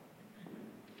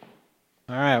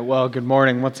All right, well, good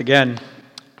morning once again.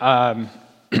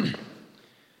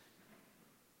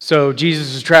 So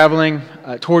Jesus is traveling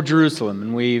toward Jerusalem,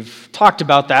 and we've talked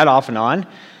about that off and on,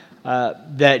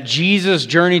 that Jesus'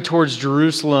 journey towards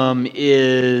Jerusalem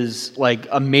is like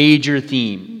a major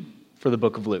theme for the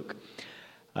book of Luke.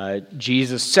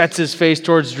 Jesus sets his face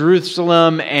towards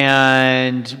Jerusalem,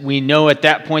 and we know at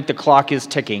that point the clock is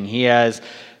ticking. He has,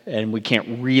 and we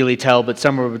can't really tell, but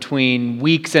somewhere between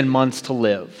weeks and months to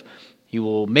live. He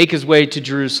will make his way to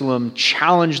Jerusalem,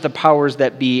 challenge the powers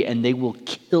that be, and they will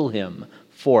kill him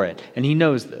for it. And he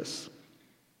knows this.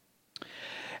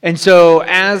 And so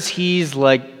as he's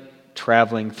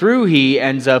traveling through, he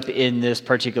ends up in this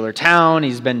particular town.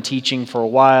 He's been teaching for a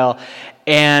while.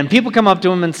 And people come up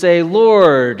to him and say,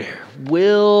 "Lord,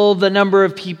 will the number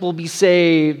of people be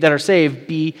saved that are saved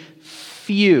be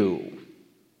few?"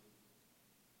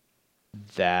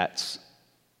 That's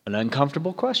an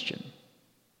uncomfortable question.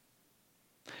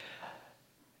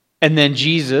 And then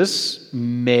Jesus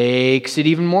makes it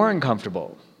even more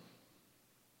uncomfortable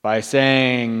by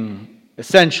saying,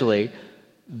 essentially,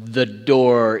 the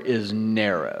door is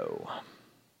narrow.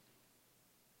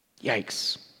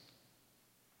 Yikes.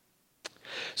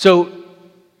 So,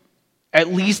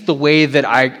 at least the way that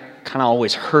I kind of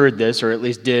always heard this, or at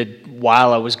least did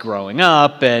while I was growing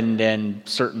up and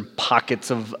certain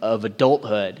pockets of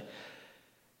adulthood,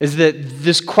 is that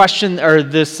this question or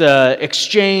this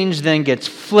exchange then gets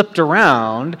flipped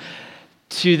around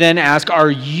to then ask,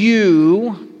 are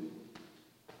you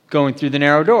going through the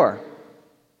narrow door?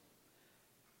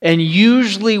 And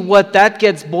usually what that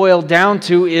gets boiled down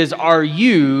to is, are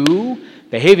you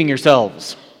behaving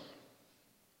yourselves?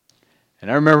 And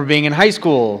I remember being in high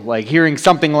school, hearing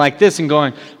something like this and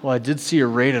going, well, I did see a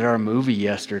rated R movie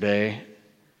yesterday.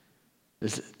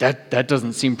 That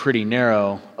doesn't seem pretty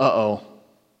narrow. Uh-oh.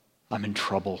 I'm in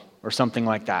trouble, or something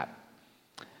like that.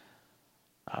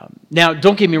 Now,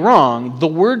 don't get me wrong, the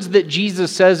words that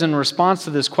Jesus says in response to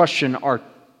this question are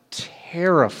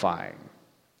terrifying.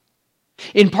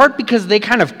 In part because they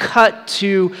kind of cut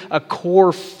to a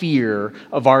core fear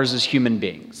of ours as human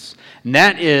beings. And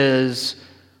that is,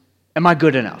 am I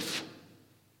good enough?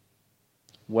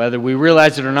 Whether we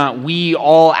realize it or not, we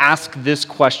all ask this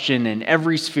question in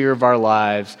every sphere of our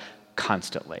lives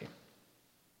constantly.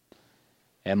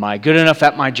 Am I good enough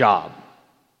at my job?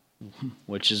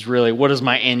 Which is really, what is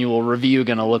my annual review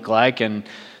going to look like?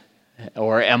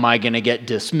 Or am I going to get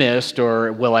dismissed?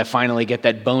 Or will I finally get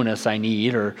that bonus I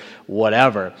need? Or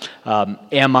whatever.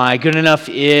 Am I good enough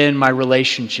in my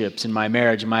relationships, in my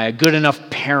marriage? Am I a good enough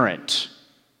parent?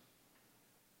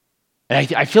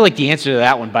 And I feel like the answer to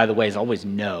that one, by the way, is always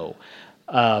no.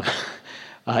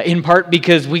 In part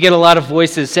because we get a lot of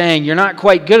voices saying, you're not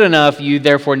quite good enough, you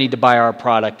therefore need to buy our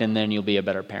product and then you'll be a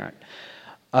better parent.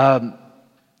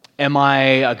 Am I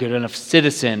a good enough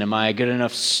citizen? Am I a good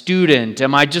enough student?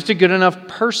 Am I just a good enough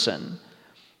person?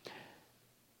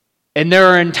 And there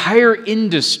are entire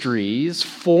industries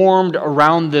formed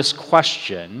around this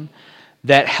question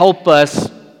that help us,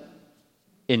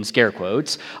 in scare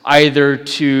quotes, either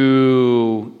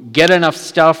to get enough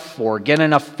stuff or get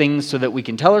enough things so that we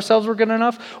can tell ourselves we're good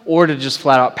enough, or to just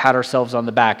flat out pat ourselves on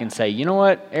the back and say, you know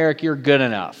what, Eric, you're good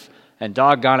enough, and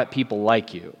doggone it, people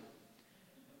like you.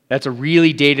 That's a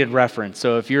really dated reference,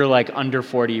 so if you're under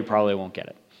 40, you probably won't get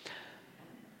it.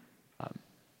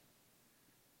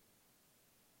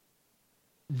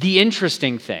 The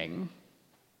interesting thing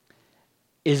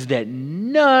is that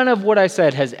none of what I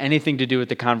said has anything to do with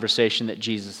the conversation that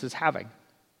Jesus is having.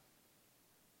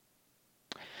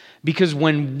 Because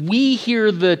when we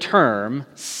hear the term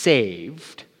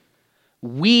saved,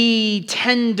 we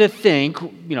tend to think,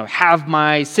 have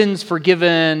my sins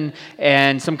forgiven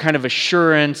and some kind of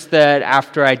assurance that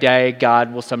after I die,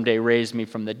 God will someday raise me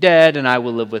from the dead and I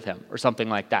will live with him, or something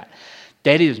like that.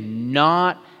 That is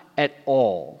not at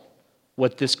all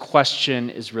what this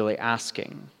question is really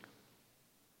asking.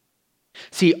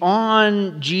 See,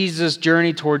 on Jesus'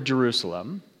 journey toward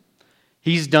Jerusalem,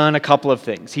 he's done a couple of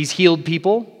things. He's healed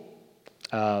people,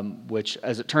 which,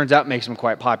 as it turns out, makes him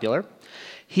quite popular.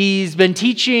 He's been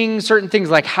teaching certain things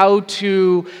like how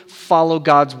to follow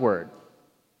God's word,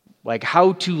 like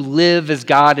how to live as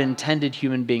God intended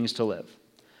human beings to live.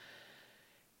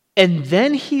 And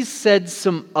then he said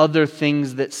some other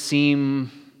things that seem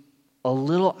a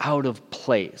little out of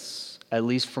place, at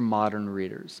least for modern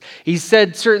readers. He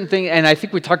said certain things, and I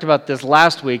think we talked about this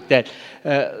last week, that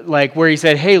where he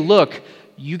said, hey, look,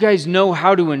 you guys know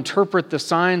how to interpret the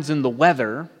signs in the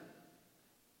weather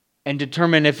and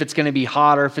determine if it's going to be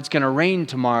hot or if it's going to rain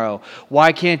tomorrow.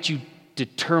 Why can't you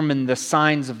determine the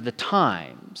signs of the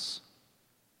times?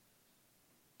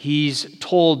 He's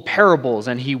told parables,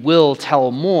 and he will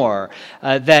tell more,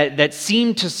 that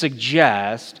seem to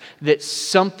suggest that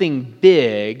something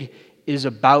big is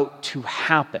about to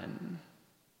happen.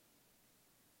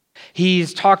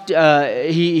 He's talked.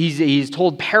 He's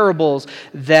told parables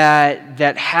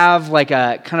that have like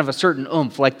a kind of a certain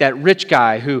oomph, like that rich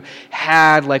guy who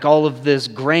had like all of this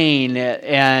grain,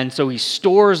 and so he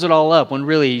stores it all up when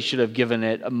really he should have given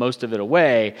it most of it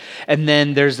away. And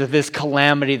then there's this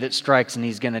calamity that strikes, and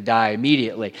he's going to die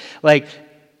immediately. Like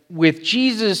with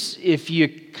Jesus, if you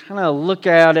kind of look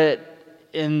at it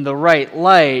in the right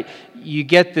light, you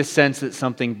get this sense that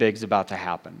something big's about to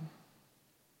happen.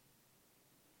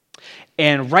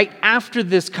 And right after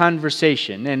this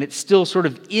conversation, and it's still sort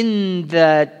of in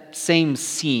that same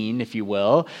scene, if you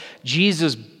will,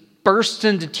 Jesus bursts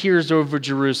into tears over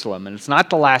Jerusalem. And it's not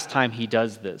the last time he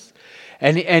does this.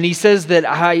 And he says that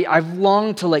I've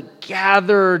longed to like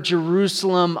gather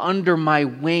Jerusalem under my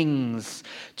wings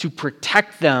to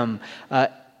protect them.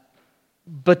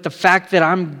 But the fact that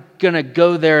I'm going to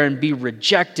go there and be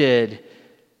rejected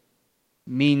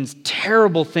means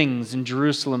terrible things in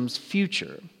Jerusalem's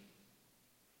future.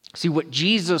 See, what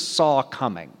Jesus saw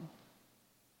coming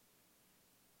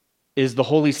is the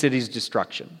holy city's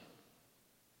destruction.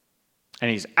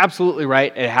 And he's absolutely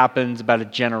right. It happens about a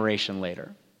generation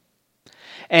later.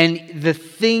 And the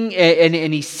thing,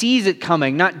 and he sees it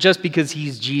coming, not just because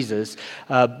he's Jesus,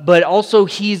 but also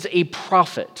he's a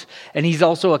prophet. And he's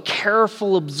also a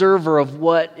careful observer of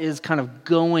what is kind of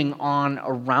going on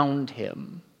around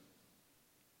him.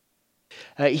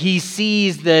 He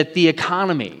sees that the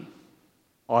economy,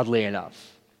 oddly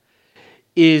enough,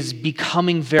 is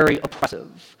becoming very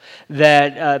oppressive.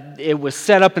 That it was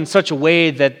set up in such a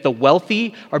way that the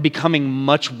wealthy are becoming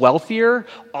much wealthier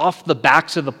off the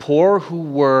backs of the poor who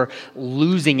were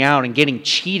losing out and getting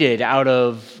cheated out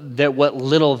of what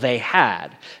little they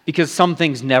had. Because some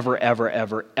things never, ever,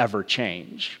 ever, ever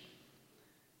change.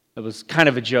 It was kind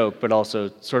of a joke, but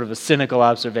also sort of a cynical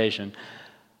observation.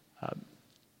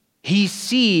 He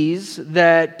sees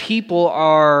that people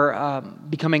are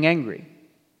becoming angry.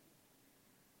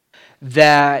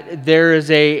 That there is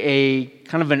a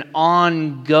kind of an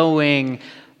ongoing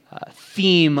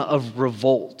theme of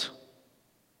revolt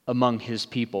among his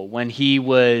people. When he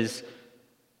was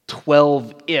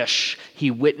 12-ish,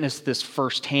 he witnessed this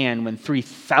firsthand when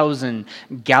 3,000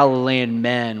 Galilean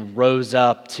men rose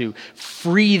up to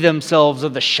free themselves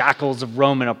of the shackles of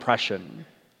Roman oppression.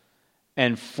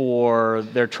 And for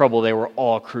their trouble, they were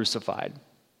all crucified.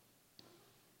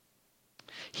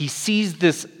 He sees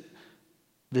this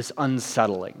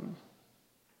unsettling.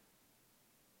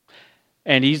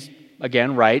 And he's,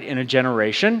 again, right, in a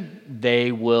generation,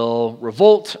 they will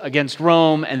revolt against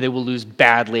Rome and they will lose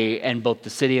badly, and both the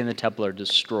city and the temple are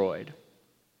destroyed.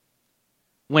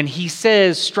 When he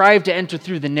says, strive to enter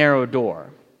through the narrow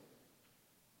door,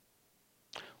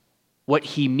 what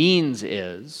he means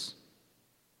is,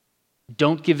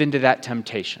 don't give in to that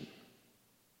temptation.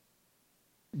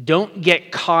 Don't get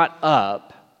caught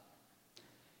up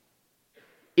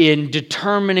in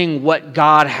determining what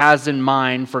God has in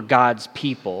mind for God's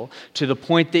people to the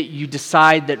point that you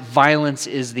decide that violence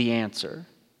is the answer.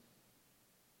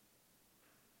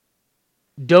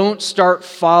 Don't start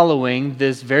following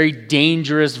this very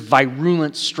dangerous,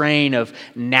 virulent strain of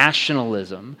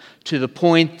nationalism to the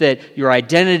point that your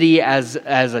identity as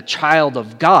a child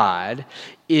of God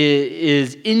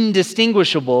is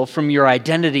indistinguishable from your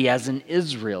identity as an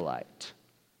Israelite.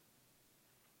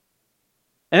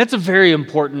 And that's a very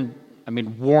important,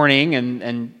 warning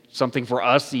and something for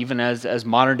us, even as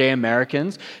modern-day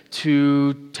Americans,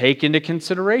 to take into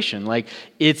consideration. Like,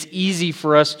 it's easy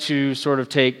for us to sort of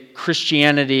take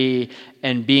Christianity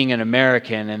and being an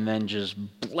American and then just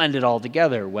blend it all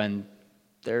together when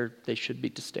they should be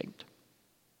distinct.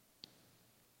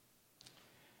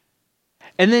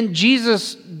 And then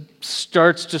Jesus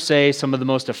starts to say some of the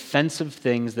most offensive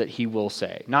things that he will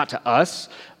say, not to us,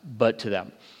 but to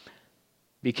them.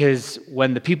 Because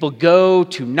when the people go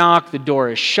to knock, the door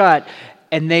is shut,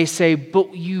 and they say,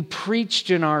 but you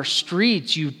preached in our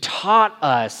streets, you taught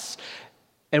us.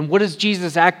 And what is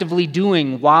Jesus actively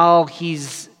doing while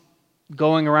he's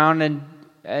going around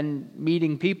and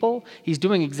meeting people? He's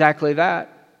doing exactly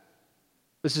that.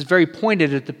 This is very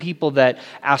pointed at the people that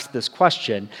asked this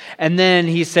question. And then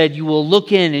he said, you will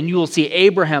look in and you will see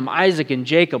Abraham, Isaac, and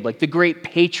Jacob, like the great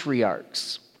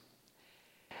patriarchs.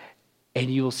 And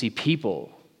you will see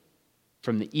people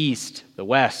from the east, the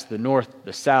west, the north,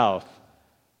 the south.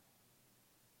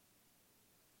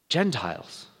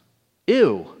 Gentiles.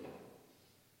 Ew.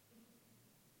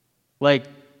 Like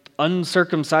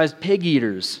uncircumcised pig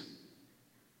eaters.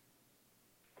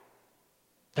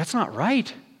 That's not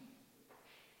right.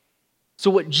 So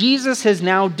what Jesus has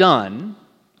now done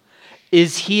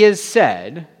is he has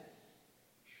said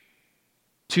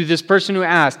to this person who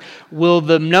asked, will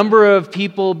the number of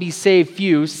people be saved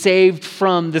few, saved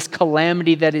from this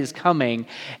calamity that is coming?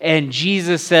 And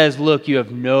Jesus says, look, you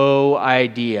have no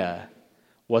idea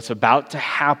what's about to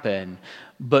happen,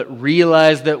 but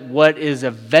realize that what is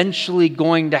eventually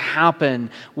going to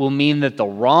happen will mean that the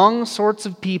wrong sorts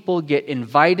of people get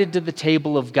invited to the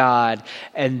table of God,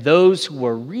 and those who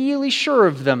are really sure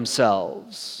of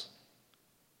themselves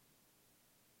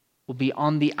will be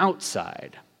on the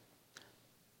outside.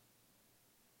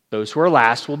 Those who are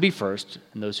last will be first,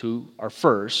 and those who are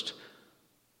first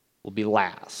will be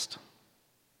last.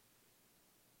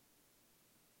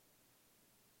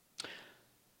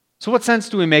 So what sense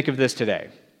do we make of this today?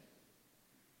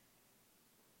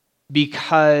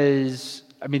 Because,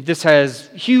 this has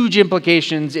huge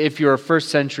implications if you're a first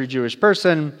century Jewish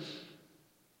person.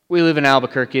 We live in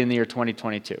Albuquerque in the year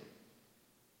 2022.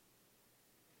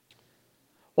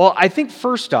 Well, I think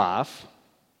first off,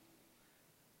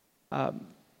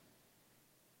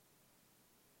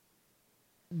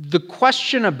 the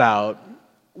question about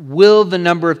will the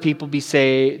number of people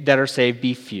that are saved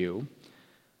be few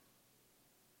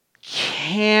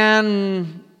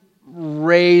can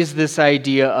raise this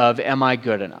idea of, am I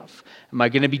good enough? Am I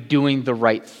going to be doing the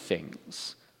right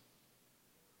things?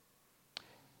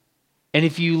 And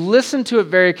if you listen to it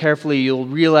very carefully, you'll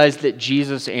realize that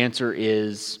Jesus' answer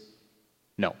is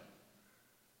no.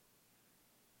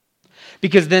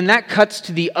 Because then that cuts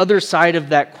to the other side of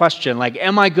that question, like,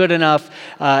 am I good enough?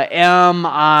 Am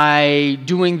I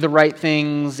doing the right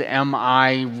things? Am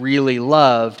I really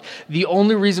loved? The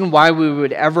only reason why we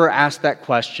would ever ask that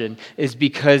question is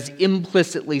because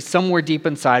implicitly, somewhere deep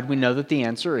inside, we know that the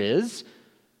answer is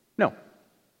no.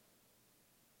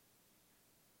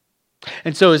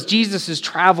 And so as Jesus is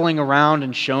traveling around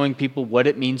and showing people what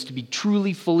it means to be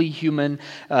truly, fully human,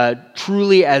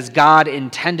 truly as God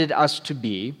intended us to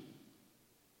be,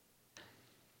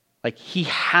 he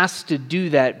has to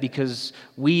do that because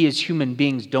we as human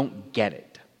beings don't get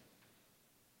it.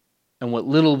 And what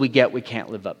little we get, we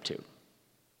can't live up to.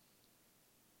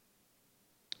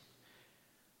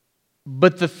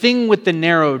 But the thing with the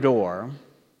narrow door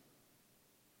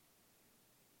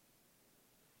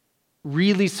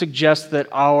really suggests that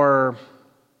our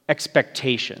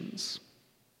expectations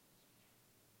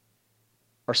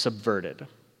are subverted.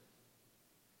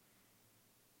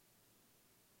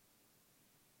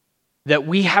 That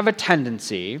we have a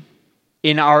tendency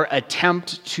in our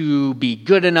attempt to be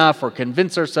good enough or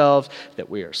convince ourselves that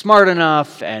we are smart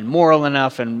enough and moral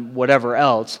enough and whatever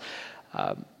else,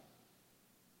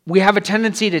 we have a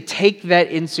tendency to take that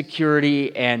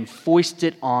insecurity and foist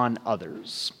it on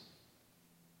others.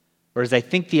 Or as I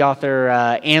think the author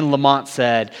Anne Lamott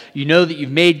said, you know that you've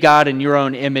made God in your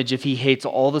own image if he hates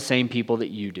all the same people that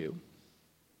you do.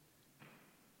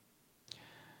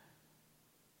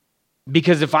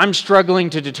 Because if I'm struggling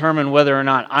to determine whether or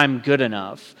not I'm good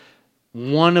enough,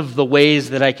 one of the ways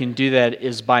that I can do that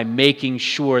is by making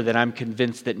sure that I'm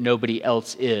convinced that nobody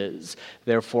else is.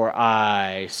 Therefore,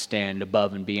 I stand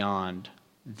above and beyond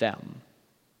them.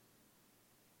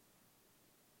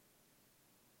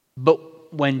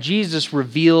 But when Jesus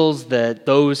reveals that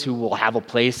those who will have a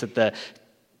place at the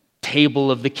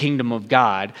table of the kingdom of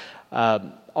God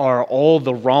are all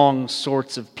the wrong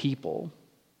sorts of people,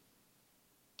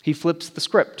 he flips the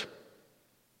script.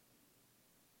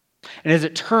 And as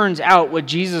it turns out, what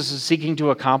Jesus is seeking to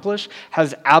accomplish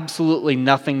has absolutely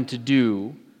nothing to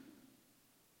do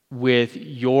with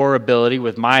your ability,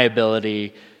 with my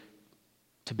ability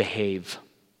to behave,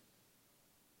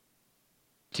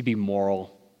 to be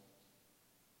moral.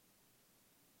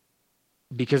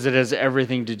 Because it has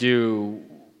everything to do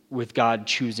with God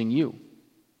choosing you,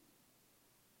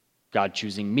 God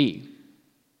choosing me.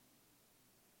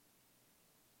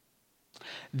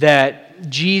 That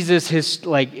Jesus,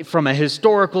 from a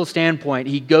historical standpoint,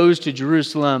 he goes to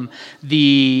Jerusalem,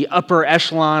 the upper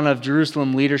echelon of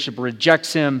Jerusalem leadership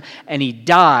rejects him, and he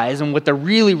dies. And what they're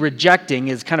really rejecting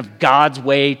is kind of God's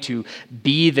way to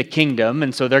be the kingdom,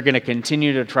 and so they're going to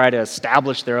continue to try to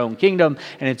establish their own kingdom,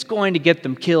 and it's going to get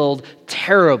them killed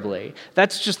terribly.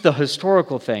 That's just the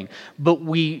historical thing. But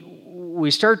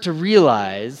we start to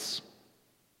realize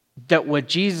that what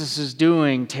Jesus is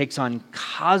doing takes on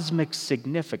cosmic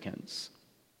significance.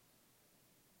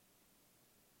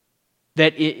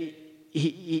 That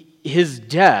his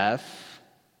death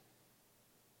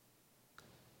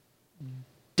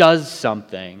does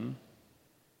something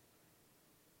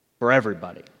for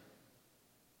everybody.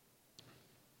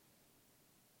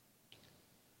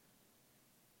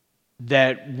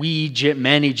 that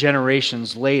many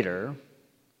generations later,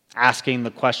 asking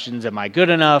the questions, am I good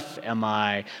enough? Am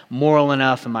I moral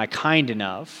enough? Am I kind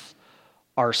enough?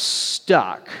 Are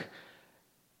stuck.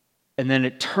 And then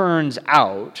it turns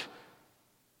out,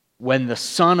 when the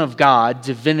Son of God,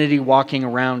 divinity walking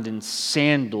around in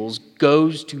sandals,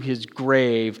 goes to his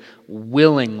grave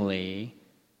willingly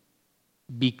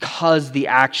because of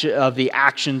the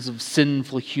actions of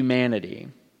sinful humanity,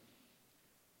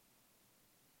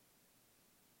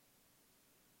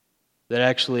 that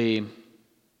actually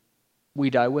we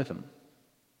die with him.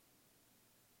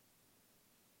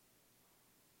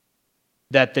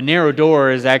 That the narrow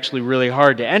door is actually really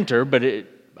hard to enter,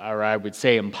 or I would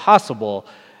say impossible,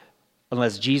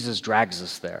 unless Jesus drags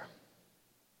us there,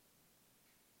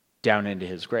 down into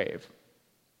his grave.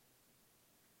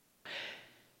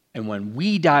 And when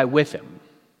we die with him,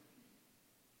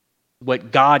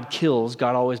 what God kills,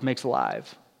 God always makes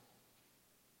alive.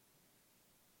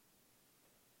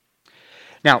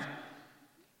 Now,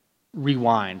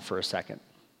 rewind for a second.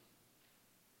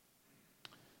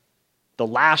 The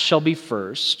last shall be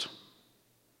first,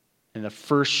 and the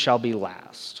first shall be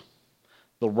last.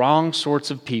 The wrong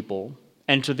sorts of people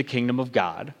enter the kingdom of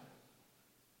God,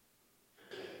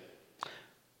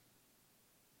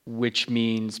 which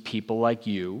means people like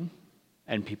you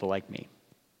and people like me.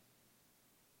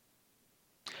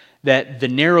 That the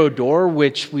narrow door,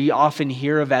 which we often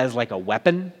hear of as like a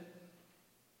weapon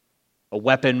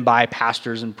by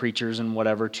pastors and preachers and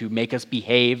whatever to make us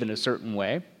behave in a certain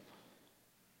way,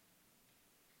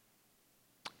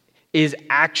 is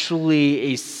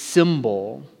actually a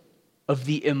symbol of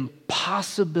the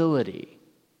impossibility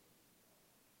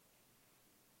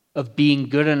of being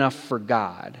good enough for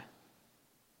God.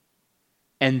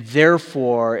 And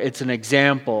therefore, it's an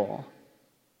example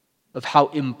of how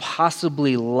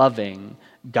impossibly loving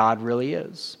God really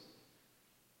is.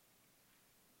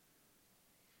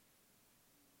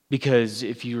 Because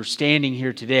if you're standing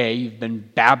here today, you've been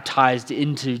baptized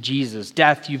into Jesus'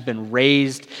 death, you've been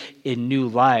raised in new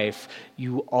life,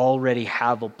 you already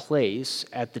have a place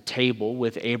at the table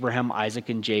with Abraham, Isaac,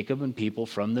 and Jacob and people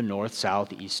from the north,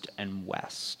 south, east, and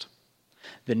west.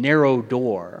 The narrow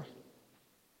door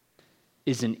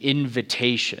is an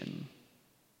invitation,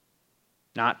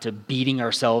 not to beating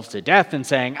ourselves to death and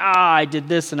saying, I did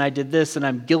this and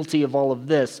I'm guilty of all of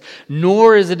this.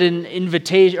 Nor is it an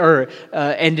invitation,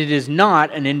 and it is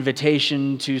not an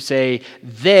invitation to say,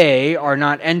 they are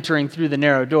not entering through the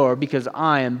narrow door because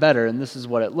I am better and this is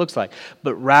what it looks like.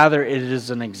 But rather it is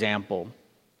an example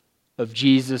of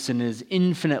Jesus in his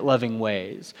infinite loving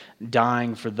ways,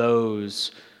 dying for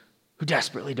those who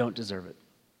desperately don't deserve it.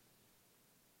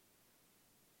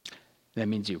 That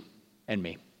means you and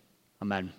me. Amen.